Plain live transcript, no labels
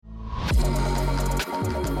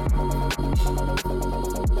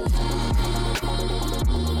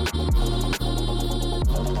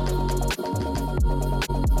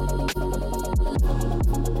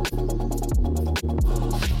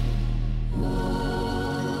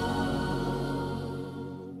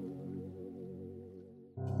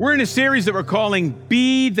We're in a series that we're calling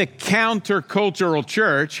Be the Countercultural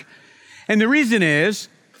Church. And the reason is,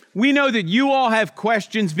 we know that you all have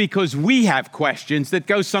questions because we have questions that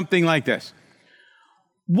go something like this.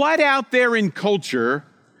 What out there in culture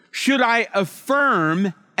should I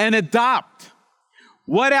affirm and adopt?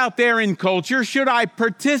 What out there in culture should I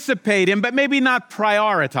participate in, but maybe not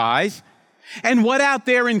prioritize? And what out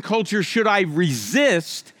there in culture should I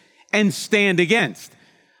resist and stand against?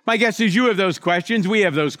 My guess is you have those questions, we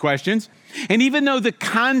have those questions. And even though the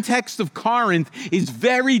context of Corinth is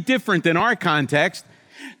very different than our context,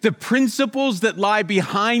 the principles that lie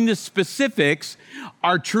behind the specifics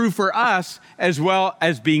are true for us as well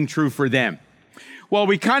as being true for them. Well,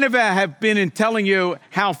 we kind of have been telling you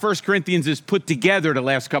how 1 Corinthians is put together the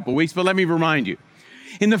last couple of weeks, but let me remind you.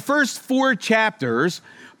 In the first 4 chapters,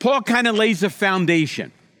 Paul kind of lays a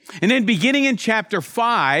foundation. And then beginning in chapter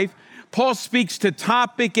 5, Paul speaks to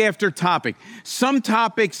topic after topic. Some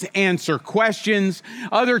topics answer questions,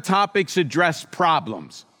 other topics address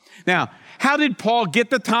problems. Now, how did Paul get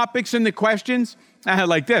the topics and the questions?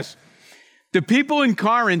 Like this. The people in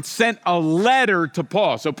Corinth sent a letter to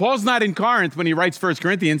Paul. So Paul's not in Corinth when he writes 1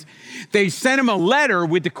 Corinthians. They sent him a letter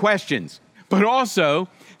with the questions. But also,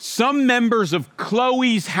 some members of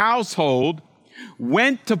Chloe's household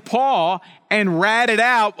went to Paul and ratted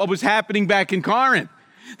out what was happening back in Corinth.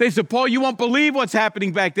 They said, Paul, you won't believe what's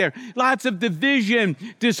happening back there. Lots of division,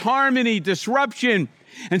 disharmony, disruption.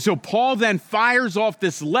 And so Paul then fires off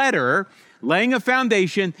this letter, laying a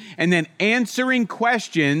foundation and then answering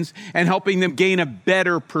questions and helping them gain a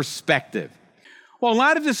better perspective. Well, a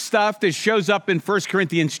lot of the stuff that shows up in 1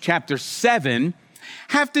 Corinthians chapter 7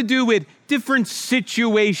 have to do with different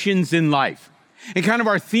situations in life. And kind of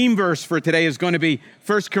our theme verse for today is going to be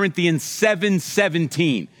 1 Corinthians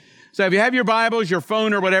 7:17. So if you have your Bibles, your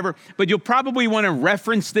phone, or whatever, but you'll probably want to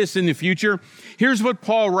reference this in the future. Here's what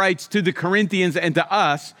Paul writes to the Corinthians and to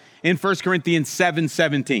us in 1 Corinthians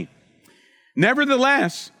 7:17.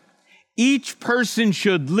 Nevertheless, each person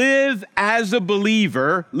should live as a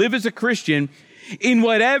believer, live as a Christian, in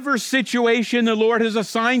whatever situation the Lord has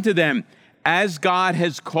assigned to them, as God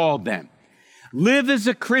has called them. Live as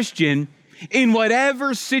a Christian in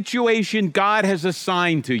whatever situation God has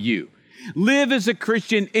assigned to you. Live as a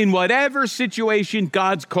Christian in whatever situation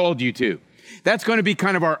God's called you to. That's going to be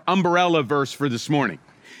kind of our umbrella verse for this morning.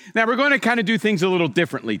 Now, we're going to kind of do things a little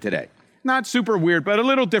differently today. Not super weird, but a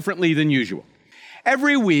little differently than usual.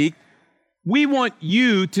 Every week, we want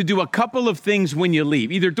you to do a couple of things when you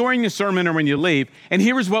leave, either during the sermon or when you leave. And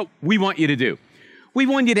here's what we want you to do. We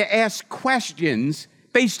want you to ask questions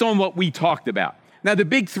based on what we talked about. Now, the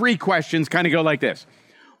big 3 questions kind of go like this.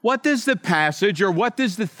 What does the passage or what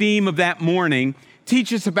does the theme of that morning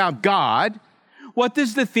teach us about God? What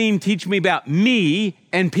does the theme teach me about me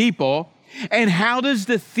and people? And how does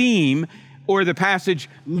the theme or the passage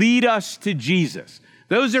lead us to Jesus?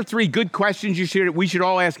 Those are 3 good questions we should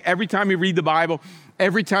all ask every time we read the Bible,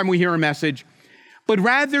 every time we hear a message. But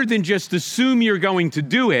rather than just assume you're going to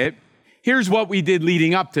do it, here's what we did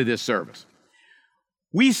leading up to this service.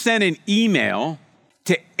 We sent an email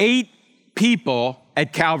to 8 people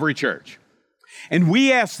at Calvary Church. And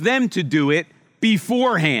we asked them to do it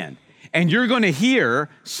beforehand. And you're going to hear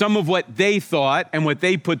some of what they thought and what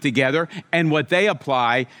they put together and what they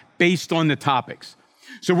apply based on the topics.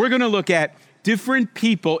 So we're going to look at different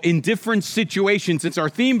people in different situations. Since our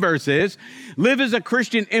theme verse is, live as a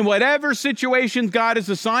Christian in whatever situations God has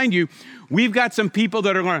assigned you. We've got some people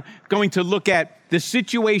that are going to look at the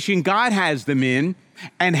situation God has them in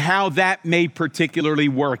and how that may particularly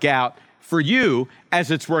work out for you as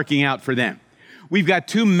it's working out for them. We've got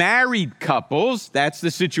 2 married couples. That's the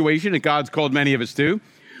situation that God's called many of us to.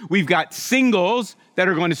 We've got singles that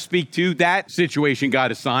are going to speak to that situation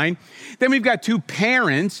God assigned. Then we've got 2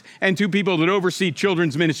 parents and 2 people that oversee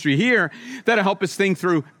children's ministry here that'll help us think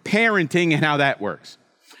through parenting and how that works.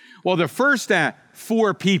 Well, the first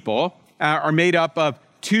 4 people are made up of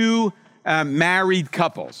 2 married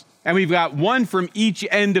couples. And we've got 1 from each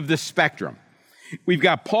end of the spectrum. We've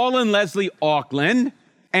got Paul and Leslie Auckland,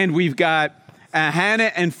 and we've got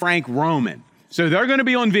Hannah and Frank Roman. So they're going to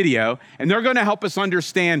be on video, and they're going to help us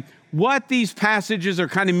understand what these passages are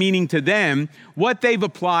kind of meaning to them, what they've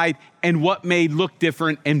applied, and what may look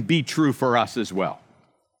different and be true for us as well.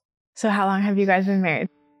 So how long have you guys been married?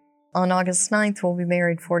 On August 9th, we'll be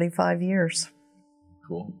married 45 years.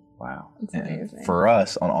 Cool. Wow. That's amazing. For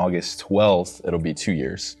us, on August 12th, it'll be 2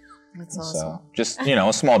 years. That's awesome. So just,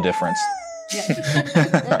 a small difference.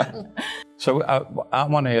 So I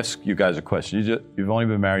want to ask you guys a question. You've only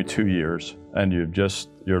been married 2 years, and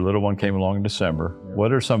your little one came along in December.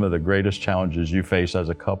 What are some of the greatest challenges you face as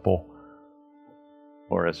a couple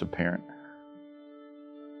or as a parent?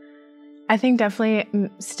 I think definitely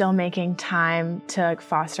still making time to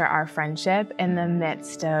foster our friendship in the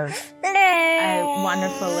midst of a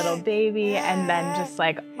wonderful little baby and then just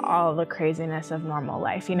all the craziness of normal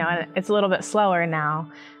life, and it's a little bit slower now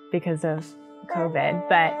because of COVID,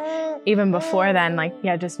 but even before then,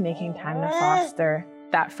 just making time to foster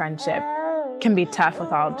that friendship can be tough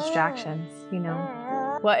with all distractions,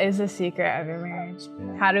 What is the secret of your marriage?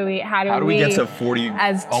 How do we get to 40,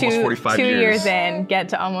 as almost 45 2 years? years in, get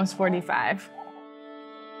to almost 45?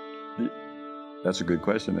 That's a good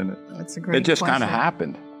question, isn't it? That's a great It just kind of question.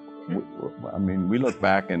 happened. I mean, we look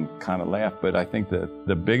back and kind of laugh, but I think that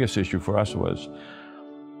the biggest issue for us was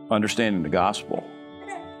understanding the gospel.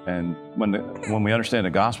 And when we understand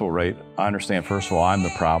the gospel right, I understand, first of all, I'm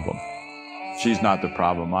the problem. She's not the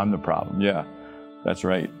problem, I'm the problem. Yeah, that's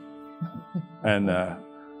right. And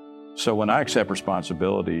so when I accept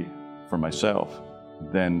responsibility for myself,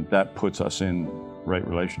 then that puts us in right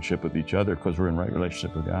relationship with each other because we're in right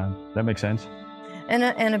relationship with God. Does that make sense? And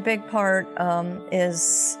a big part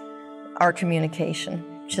is our communication,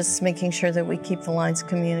 just making sure that we keep the lines of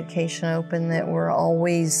communication open, that we're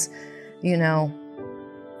always,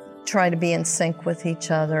 try to be in sync with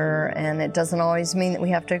each other. And it doesn't always mean that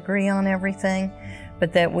we have to agree on everything,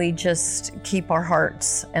 but that we just keep our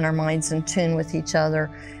hearts and our minds in tune with each other.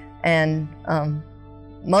 And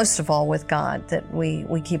most of all with God, that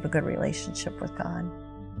we keep a good relationship with God.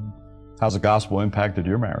 How's the gospel impacted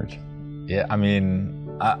your marriage? Yeah, I mean,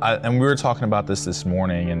 and we were talking about this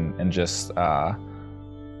morning, and just I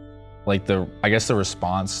guess the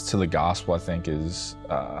response to the gospel, I think, is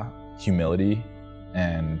humility,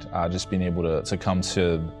 and just being able to come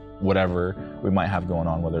to whatever we might have going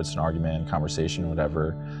on, whether it's an argument, conversation,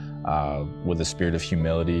 whatever, with a spirit of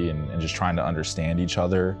humility and just trying to understand each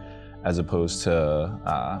other, as opposed to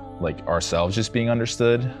ourselves just being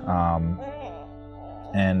understood.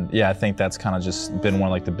 And yeah, I think that's kind of just been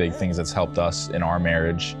one of the big things that's helped us in our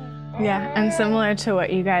marriage. Yeah, and similar to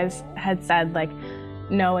what you guys had said,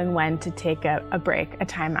 knowing when to take a break, a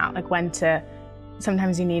timeout, when to,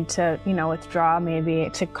 sometimes you need to, withdraw, maybe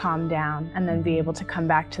to calm down, and then be able to come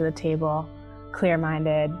back to the table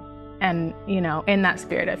clear-minded and, in that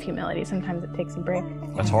spirit of humility. Sometimes it takes a break.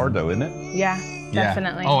 That's hard though, isn't it? Yeah,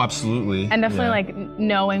 definitely. Oh, absolutely. And definitely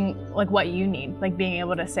knowing what you need, being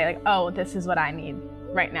able to say oh, this is what I need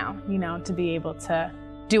right now, to be able to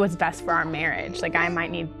do what's best for our marriage. I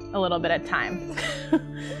might need a little bit of time.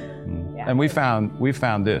 Yeah. And we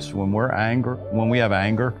found this, when we have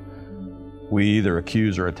anger, we either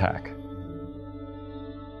accuse or attack.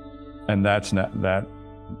 And that's not that,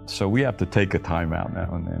 so we have to take a time out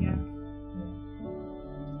now and then. Yeah.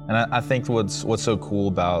 And I think what's so cool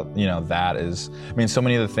about that is, so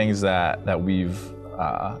many of the things that we've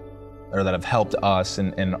or that have helped us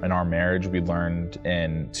in our marriage, we learned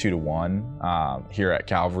in 2 to 1 here at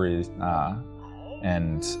Calvary,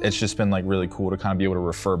 and it's just been really cool to kind of be able to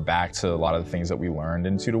refer back to a lot of the things that we learned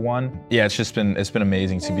in 2 to 1. Yeah, it's been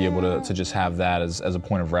amazing to be able to just have that as a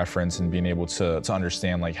point of reference, and being able to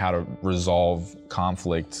understand how to resolve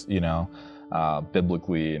conflict,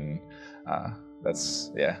 biblically, and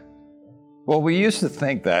that's, yeah. Well, we used to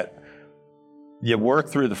think that you work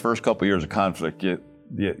through the first couple of years of conflict,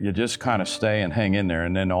 you just kind of stay and hang in there,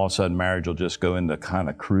 and then all of a sudden marriage will just go into kind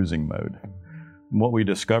of cruising mode. And what we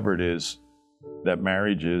discovered is that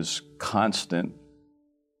marriage is constant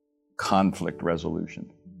conflict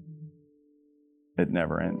resolution. It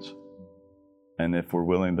never ends. And if we're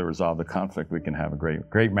willing to resolve the conflict, we can have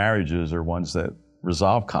great marriages are ones that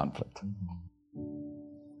resolve conflict.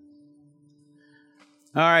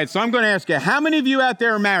 All right, so I'm going to ask you, how many of you out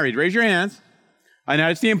there are married? Raise your hands. I know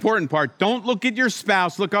it's the important part. Don't look at your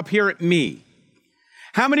spouse, look up here at me.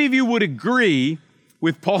 How many of you would agree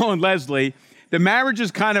with Paul and Leslie that marriage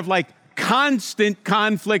is kind of like constant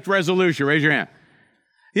conflict resolution? Raise your hand.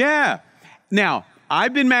 Yeah. Now,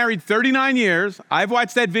 I've been married 39 years. I've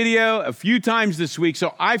watched that video a few times this week,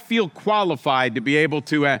 so I feel qualified to be able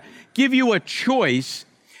to give you a choice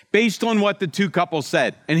based on what the two couples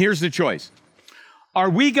said. And here's the choice. Are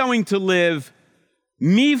we going to live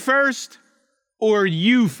me first or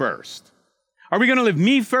you first? Are we going to live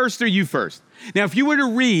me first or you first? Now, if you were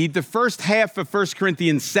to read the first half of 1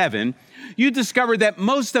 Corinthians 7, you discover that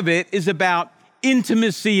most of it is about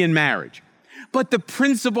intimacy in marriage. But the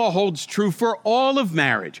principle holds true for all of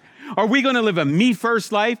marriage. Are we going to live a me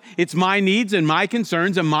first life? It's my needs and my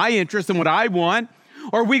concerns and my interests and what I want.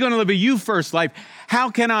 Or are we going to live a you first life? How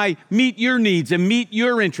can I meet your needs and meet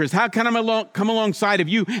your interests? How can I come alongside of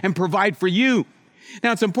you and provide for you?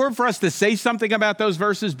 Now, it's important for us to say something about those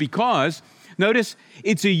verses because, notice,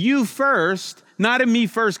 it's a you first, not a me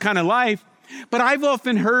first kind of life. But I've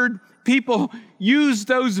often heard people use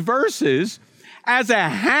those verses as a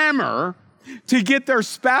hammer to get their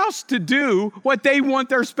spouse to do what they want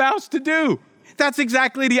their spouse to do. That's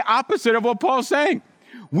exactly the opposite of what Paul's saying.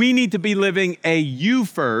 We need to be living a you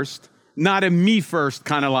first, not a me first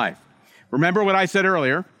kind of life. Remember what I said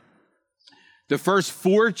earlier? The first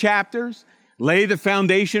 4 chapters lay the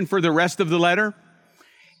foundation for the rest of the letter.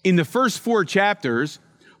 In the first 4 chapters,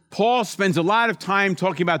 Paul spends a lot of time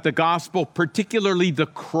talking about the gospel, particularly the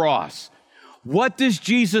cross. What does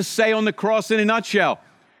Jesus say on the cross in a nutshell?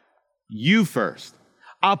 You first.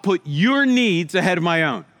 I'll put your needs ahead of my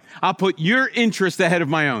own. I'll put your interest ahead of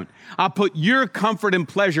my own. I'll put your comfort and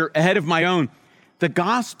pleasure ahead of my own. The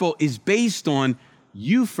gospel is based on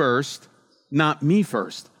you first, not me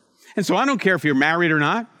first. And so I don't care if you're married or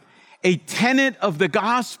not. A tenet of the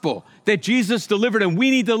gospel that Jesus delivered and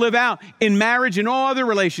we need to live out in marriage and all other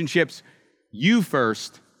relationships, you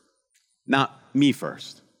first, not me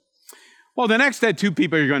first. Well, the next 2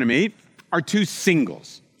 people you're going to meet are 2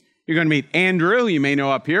 singles. You're going to meet Andrew, who you may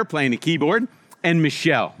know up here playing the keyboard, and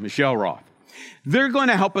Michelle Roth. They're going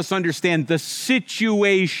to help us understand the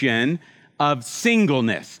situation of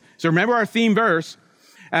singleness. So remember our theme verse.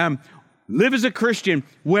 Live as a Christian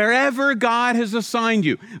wherever God has assigned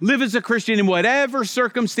you. Live as a Christian in whatever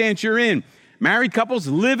circumstance you're in. Married couples,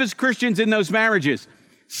 live as Christians in those marriages.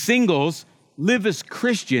 Singles, live as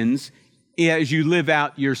Christians as you live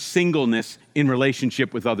out your singleness in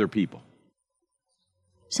relationship with other people.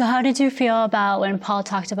 So how did you feel about when Paul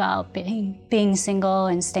talked about being single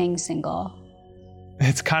and staying single?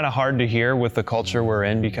 It's kind of hard to hear with the culture we're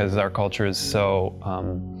in because our culture is so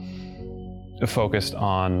focused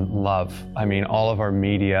on love. I mean, all of our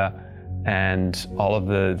media and all of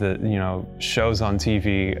the shows on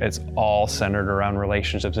TV, it's all centered around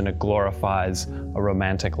relationships and it glorifies a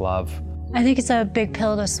romantic love. I think it's a big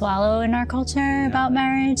pill to swallow in our culture about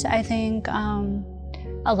marriage. I think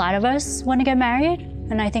a lot of us want to get married,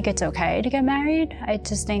 and I think it's okay to get married. I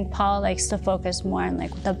just think Paul likes to focus more on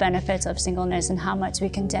the benefits of singleness and how much we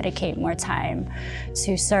can dedicate more time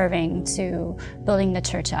to serving, to building the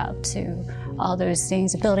church up, to all those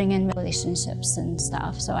things, building in relationships and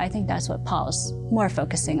stuff. So I think that's what Paul's more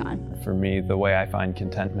focusing on. For me, the way I find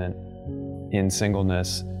contentment in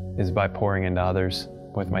singleness is by pouring into others.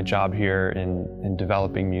 With my job here in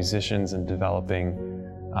developing musicians and developing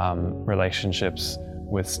relationships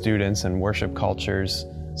with students and worship cultures.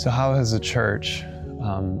 So how has the church,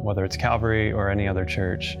 whether it's Calvary or any other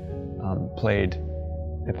church, played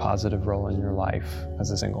a positive role in your life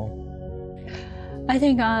as a single? I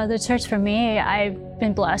think the church for me, I've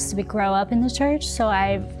been blessed to grow up in the church. So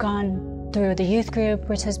I've gone through the youth group,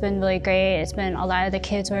 which has been really great. It's been a lot of the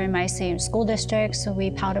kids were in my same school district, so we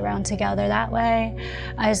palled around together that way.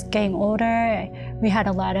 As getting older, we had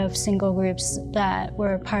a lot of single groups that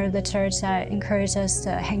were part of the church that encouraged us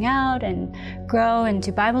to hang out and grow and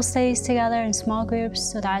do Bible studies together in small groups.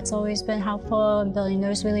 So that's always been helpful in building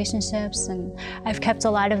those relationships. And I've kept a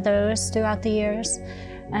lot of those throughout the years.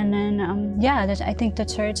 And then, I think the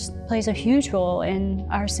church plays a huge role in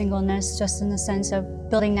our singleness, just in the sense of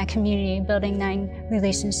building that community, building that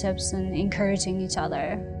relationships, and encouraging each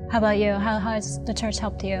other. How about you? How has the church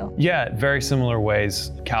helped you? Yeah, very similar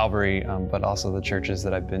ways, Calvary, but also the churches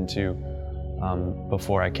that I've been to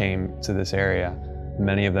before I came to this area.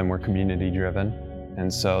 Many of them were community driven.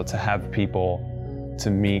 And so to have people to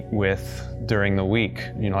meet with during the week,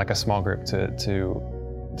 like a small group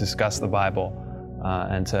to discuss the Bible,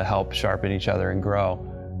 and to help sharpen each other and grow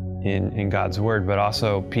in God's word, but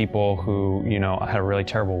also people who, had a really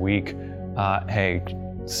terrible week. Hey,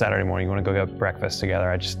 Saturday morning, you want to go get breakfast together?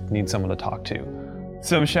 I just need someone to talk to.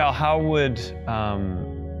 So Michelle, how would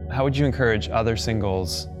you encourage other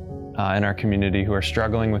singles in our community who are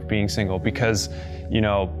struggling with being single? Because,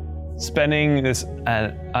 spending this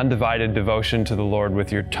undivided devotion to the Lord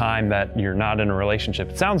with your time that you're not in a relationship,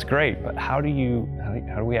 it sounds great, but how do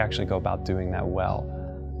we actually go about doing that well?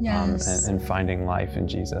 Yes. And finding life in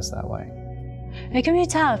Jesus that way? It can be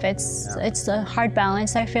tough. It's a hard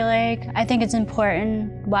balance, I feel like. I think it's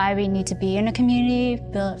important why we need to be in a community,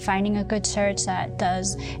 finding a good church that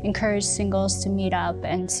does encourage singles to meet up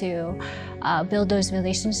and to build those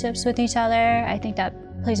relationships with each other. I think that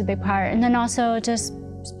plays a big part. And then also just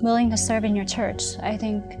willing to serve in your church. I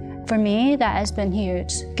think for me, that has been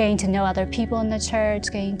huge. Getting to know other people in the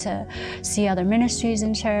church, getting to see other ministries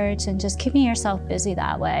in church, and just keeping yourself busy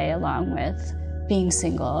that way, along with being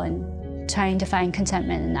single and trying to find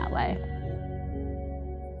contentment in that way.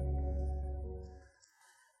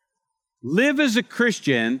 Live as a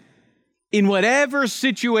Christian in whatever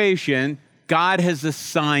situation God has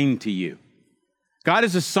assigned to you. God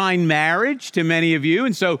has assigned marriage to many of you,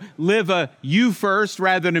 and so live a you first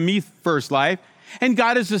rather than a me first life. And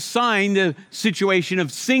God has assigned a situation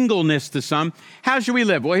of singleness to some. How should we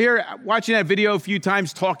live? Well, here, watching that video a few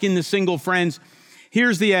times, talking to single friends,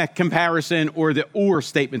 here's the comparison or the or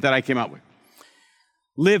statement that I came up with.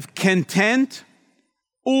 Live content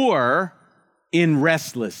or in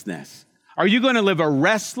restlessness. Are you going to live a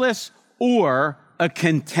restless or a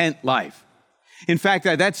content life? In fact,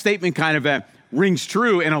 that statement kind of rings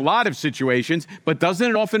true in a lot of situations, but doesn't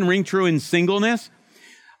it often ring true in singleness?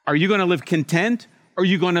 Are you going to live content or are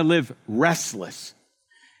you going to live restless?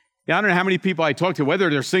 Yeah, I don't know how many people I talk to, whether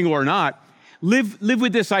they're single or not, live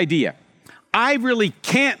with this idea. I really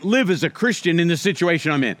can't live as a Christian in the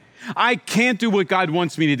situation I'm in. I can't do what God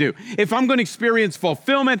wants me to do. If I'm going to experience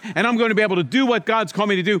fulfillment and I'm going to be able to do what God's called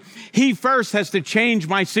me to do, He first has to change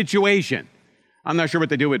my situation. I'm not sure what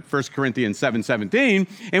they do with 1 Corinthians 7:17.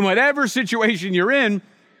 In whatever situation you're in,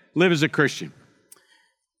 live as a Christian.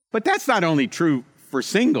 But that's not only true for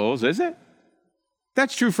singles, is it?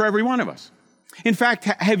 That's true for every one of us. In fact,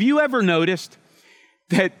 have you ever noticed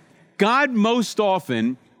that God most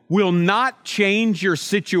often will not change your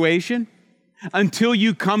situation until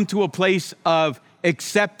you come to a place of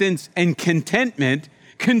acceptance and contentment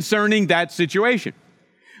concerning that situation?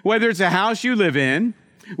 Whether it's a house you live in,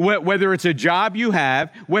 whether it's a job you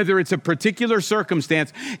have, whether it's a particular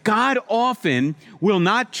circumstance, God often will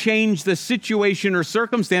not change the situation or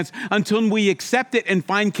circumstance until we accept it and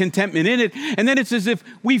find contentment in it. And then it's as if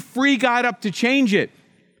we free God up to change it.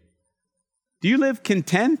 Do you live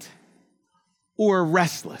content or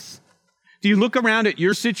restless? Do you look around at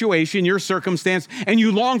your situation, your circumstance, and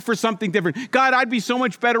you long for something different? God, I'd be so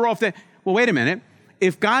much better off that. Well, wait a minute.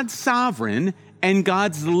 If God's sovereign and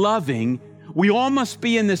God's loving, we all must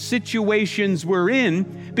be in the situations we're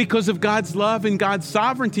in because of God's love and God's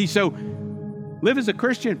sovereignty. So live as a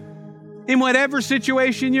Christian in whatever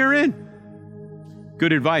situation you're in.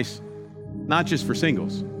 Good advice, not just for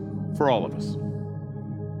singles, for all of us.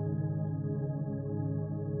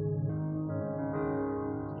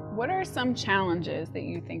 What are some challenges that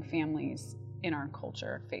you think families in our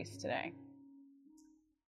culture face today?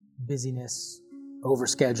 Busyness,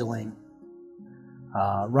 overscheduling,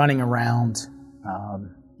 running around,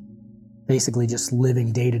 basically just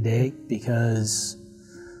living day to day because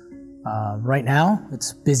right now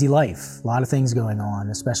it's busy life. A lot of things going on,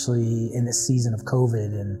 especially in this season of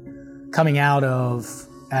COVID and coming out of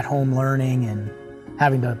at-home learning and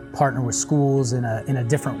having to partner with schools in a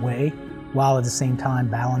different way, while at the same time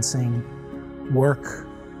balancing work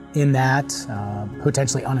in that,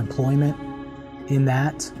 potentially unemployment in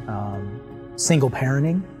that, single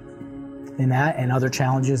parenting in that, and other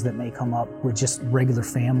challenges that may come up with just regular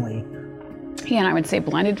family. Yeah, and I would say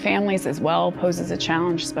blended families as well poses a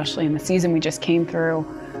challenge, especially in the season we just came through.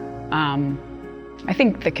 I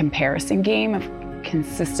think the comparison game of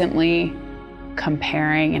consistently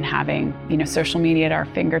comparing and having, social media at our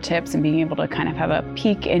fingertips and being able to kind of have a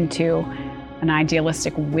peek into an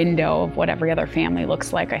idealistic window of what every other family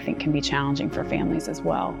looks like, I think can be challenging for families as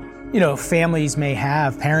well. Parents may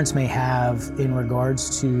have in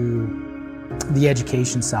regards to the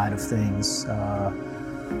education side of things.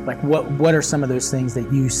 Like what are some of those things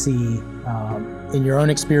that you see in your own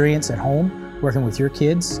experience at home, working with your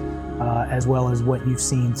kids, as well as what you've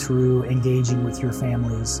seen through engaging with your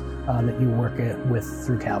families that you work with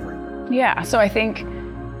through Calvary? Yeah, so I think,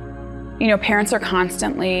 parents are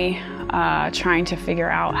constantly trying to figure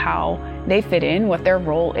out how they fit in, what their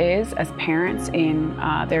role is as parents in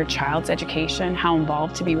their child's education, how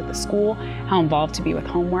involved to be with the school, how involved to be with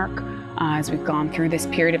homework as we've gone through this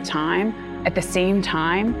period of time. At the same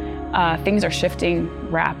time, things are shifting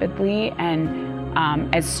rapidly, and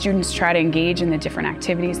as students try to engage in the different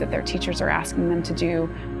activities that their teachers are asking them to do,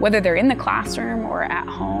 whether they're in the classroom or at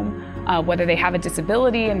home, whether they have a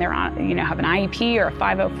disability and they're on, have an IEP or a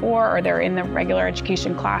 504, or they're in the regular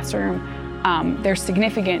education classroom, there's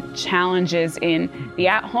significant challenges in the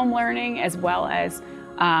at-home learning as well as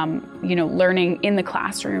learning in the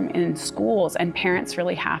classroom in schools, and parents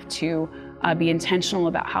really have to be intentional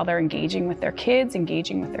about how they're engaging with their kids,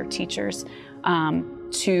 engaging with their teachers,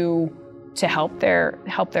 to help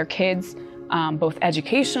their kids both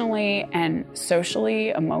educationally and socially,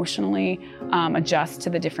 emotionally, adjust to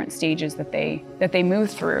the different stages that they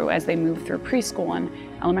move through as they move through preschool and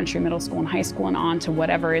elementary, middle school, and high school, and on to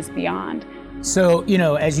whatever is beyond. So,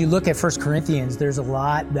 as you look at 1 Corinthians, there's a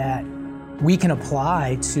lot that we can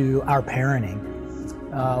apply to our parenting.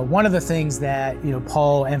 One of the things that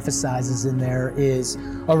Paul emphasizes in there is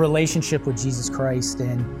a relationship with Jesus Christ,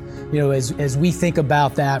 and as we think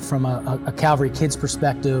about that from a Calvary Kids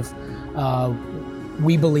perspective,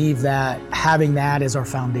 we believe that having that as our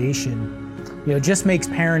foundation, just makes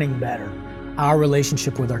parenting better. Our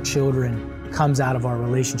relationship with our children comes out of our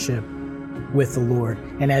relationship with the Lord.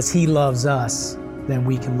 And as He loves us, then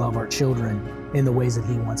we can love our children in the ways that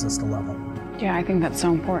He wants us to love them. Yeah, I think that's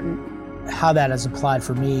so important. How that has applied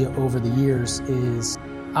for me over the years is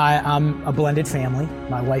I'm a blended family.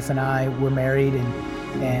 My wife and I were married,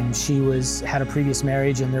 and she had a previous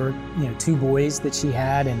marriage, and there were 2 boys that she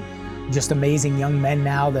had, and just amazing young men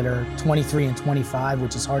now that are 23 and 25,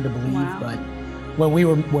 which is hard to believe. Wow. But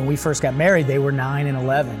when we first got married, they were 9 and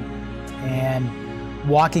 11, and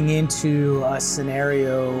walking into a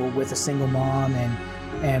scenario with a single mom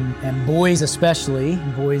and boys especially,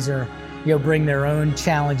 boys are bring their own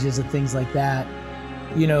challenges and things like that.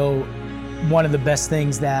 One of the best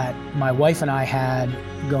things that my wife and I had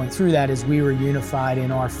going through that is we were unified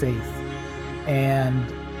in our faith,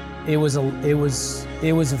 and it was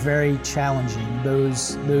very challenging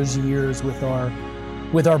those years with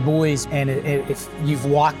our boys. And if you've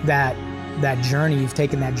walked that journey, you've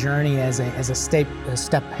taken that journey as a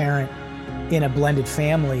step parent in a blended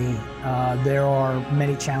family, there are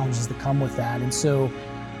many challenges that come with that. And so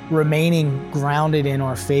remaining grounded in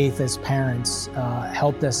our faith as parents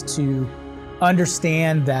helped us to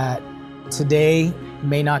understand that today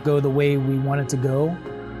may not go the way we want it to go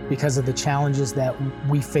because of the challenges that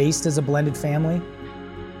we faced as a blended family,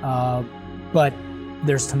 but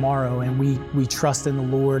there's tomorrow, and we trust in the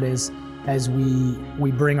Lord as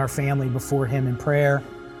we bring our family before Him in prayer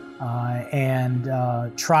and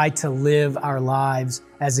try to live our lives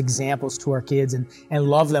as examples to our kids and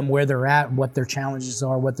love them where they're at, what their challenges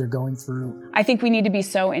are, what they're going through. I think we need to be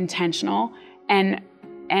so intentional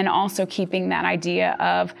and also keeping that idea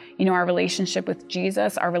of, our relationship with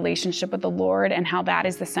Jesus, our relationship with the Lord, and how that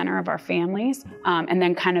is the center of our families, and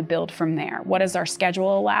then kind of build from there. What does our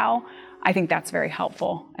schedule allow? I think that's very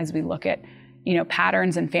helpful as we look at,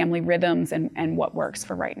 patterns and family rhythms and what works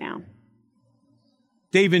for right now.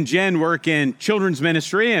 Dave and Jen work in children's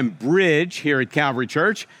ministry and Bridge here at Calvary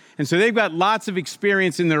Church. And so they've got lots of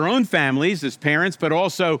experience in their own families as parents, but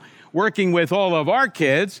also working with all of our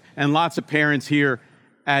kids and lots of parents here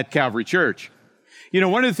at Calvary Church.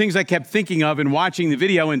 One of the things I kept thinking of in watching the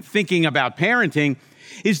video and thinking about parenting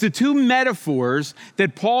is the 2 metaphors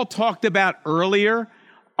that Paul talked about earlier,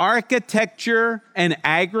 architecture and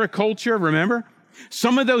agriculture, remember?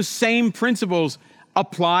 Some of those same principles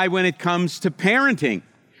apply when it comes to parenting.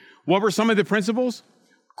 What were some of the principles?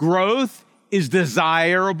 Growth is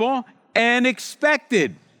desirable and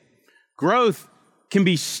expected. Growth can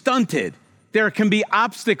be stunted. There can be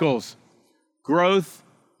obstacles. Growth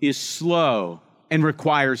is slow and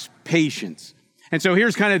requires patience. And so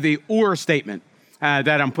here's kind of the or statement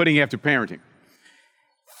that I'm putting after parenting.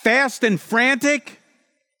 Fast and frantic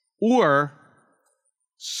or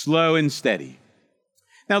slow and steady.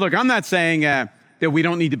 Now look, I'm not saying that we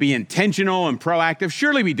don't need to be intentional and proactive.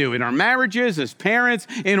 Surely we do in our marriages, as parents,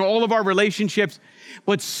 in all of our relationships.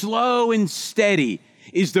 But slow and steady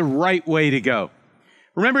is the right way to go.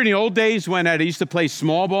 Remember in the old days when I used to play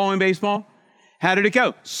small ball in baseball? How did it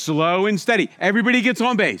go? Slow and steady. Everybody gets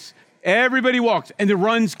on base. Everybody walks, and the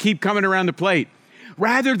runs keep coming around the plate.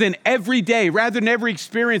 Rather than every day, rather than every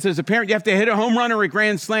experience as a parent, you have to hit a home run or a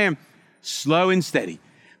grand slam. Slow and steady.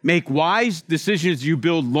 Make wise decisions. You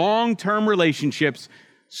build long-term relationships.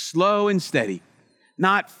 Slow and steady,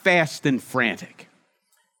 not fast and frantic.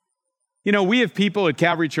 We have people at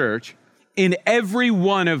Calvary Church in every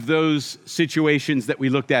one of those situations that we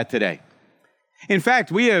looked at today. In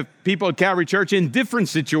fact, we have people at Calvary Church in different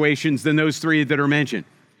situations than those 3 that are mentioned.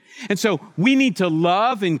 And so we need to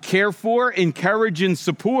love and care for, encourage and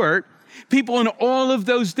support people in all of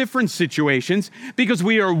those different situations because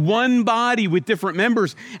we are one body with different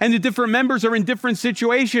members, and the different members are in different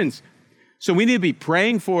situations. So we need to be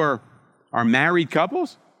praying for our married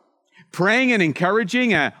couples, praying and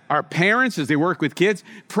encouraging our parents as they work with kids,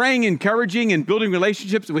 praying, encouraging, and building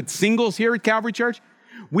relationships with singles here at Calvary Church.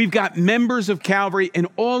 We've got members of Calvary in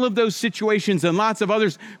all of those situations and lots of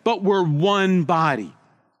others, but we're one body.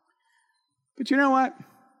 But you know what?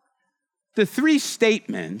 The 3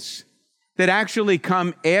 statements that actually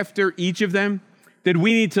come after each of them, that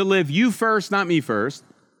we need to live you first, not me first.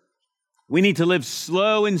 We need to live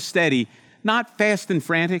slow and steady, not fast and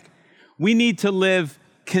frantic. We need to live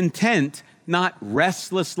content, not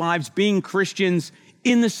restless lives, being Christians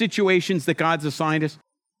in the situations that God's assigned us.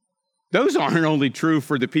 Those aren't only true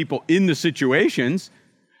for the people in the situations,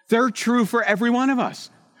 they're true for every one of us.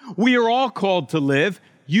 We are all called to live,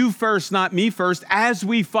 you first, not me first, as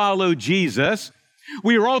we follow Jesus.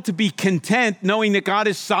 We are all to be content knowing that God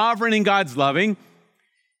is sovereign and God's loving.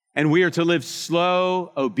 And we are to live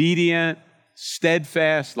slow, obedient,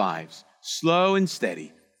 steadfast lives, slow and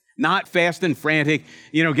steady, not fast and frantic,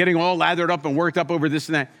 getting all lathered up and worked up over this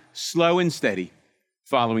and that, slow and steady,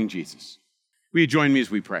 following Jesus. Will you join me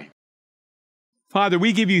as we pray? Father,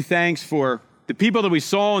 we give you thanks for the people that we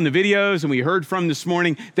saw in the videos and we heard from this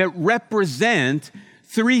morning that represent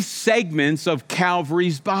 3 segments of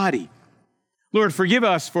Calvary's body. Lord, forgive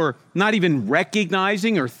us for not even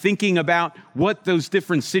recognizing or thinking about what those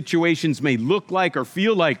different situations may look like or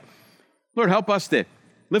feel like. Lord, help us to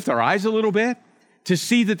lift our eyes a little bit, to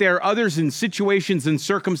see that there are others in situations and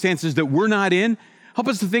circumstances that we're not in. Help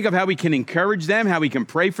us to think of how we can encourage them, how we can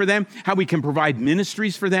pray for them, how we can provide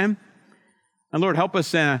ministries for them. And Lord, help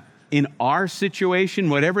us in our situation,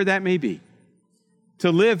 whatever that may be,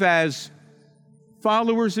 to live as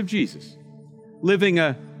followers of Jesus, living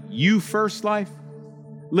a you-first life,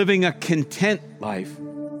 living a content life,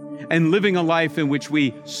 and living a life in which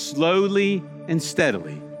we slowly and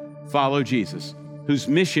steadily follow Jesus, whose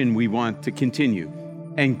mission we want to continue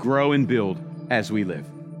and grow and build as we live.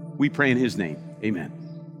 We pray in his name. Amen.